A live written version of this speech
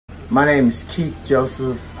My name is Keith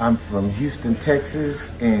Joseph. I'm from Houston, Texas,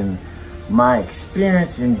 and my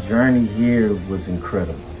experience and journey here was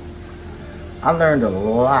incredible. I learned a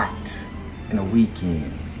lot in a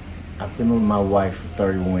weekend. I've been with my wife for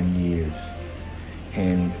 31 years,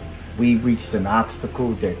 and we reached an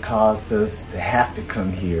obstacle that caused us to have to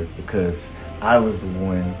come here because I was the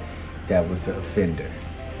one that was the offender.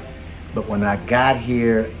 But when I got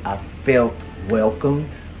here, I felt welcomed.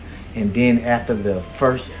 And then after the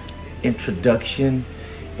first introduction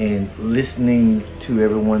and listening to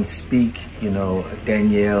everyone speak,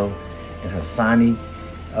 Danielle and Hassani,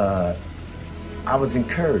 I was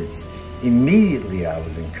encouraged. Immediately I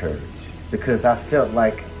was encouraged because I felt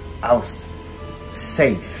like I was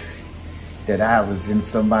safe, that I was in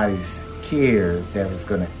somebody's care that was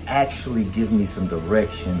gonna actually give me some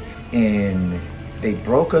direction. And they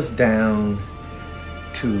broke us down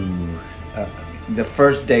to, the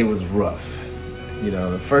first day was rough.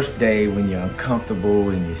 The first day when you're uncomfortable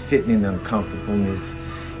and you're sitting in uncomfortableness,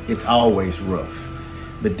 it's always rough.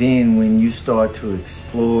 But then when you start to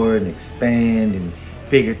explore and expand and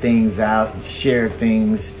figure things out and share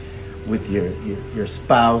things with your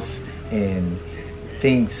spouse, and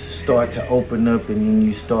things start to open up, and then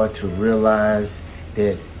you start to realize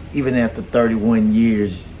that even after 31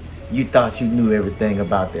 years, you thought you knew everything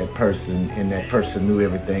about that person, and that person knew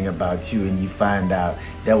everything about you, and you find out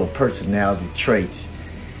there were personality traits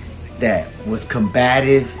that was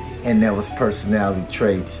combative, and there was personality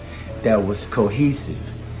traits that was cohesive.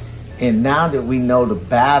 And now that we know the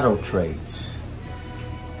battle traits,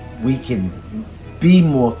 we can be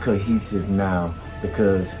more cohesive now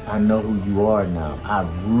because I know who you are now. I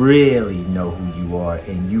really know who you are,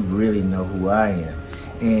 and you really know who I am.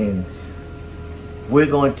 And we're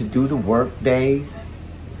going to do the work days,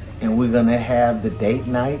 and we're going to have the date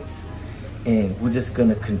nights, and we're just going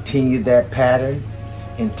to continue that pattern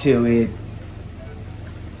until we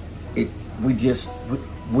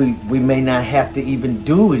may not have to even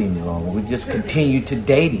do it any longer. We just continue to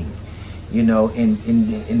dating,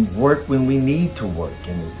 and work when we need to work,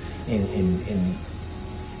 and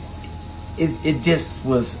it just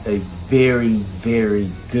was a very, very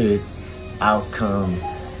good outcome,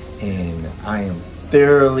 and I am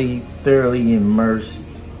thoroughly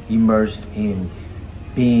immersed in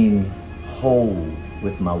being whole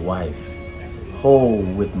with my wife, whole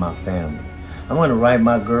with my family. I'm going to write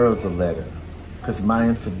my girls a letter because my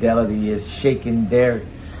infidelity is shaking their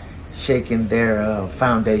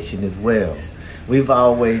foundation as well. We've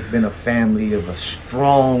always been a family of a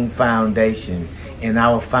strong foundation, and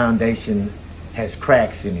our foundation has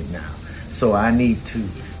cracks in it now. So I need to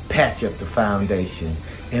patch up the foundation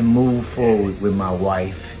and move forward with my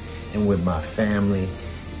wife and with my family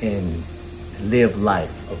and live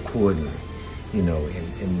life accordingly,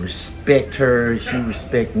 and respect her. She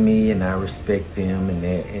respect me, and I respect them,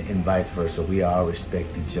 and vice versa. We all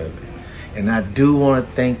respect each other. And I do want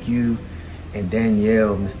to thank you and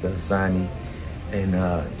Danielle, Mr. Hassani, and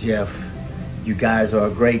Jeff. You guys are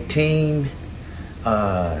a great team,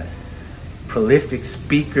 prolific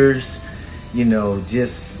speakers,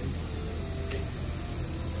 just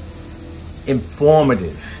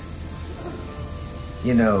informative.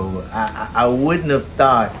 I wouldn't have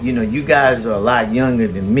thought, you guys are a lot younger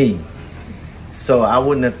than me, so I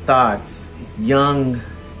wouldn't have thought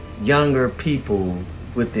younger people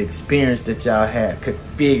with the experience that y'all had could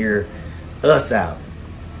figure us out,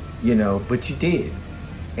 but you did.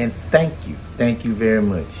 And thank you very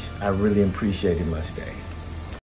much. I really appreciated my stay.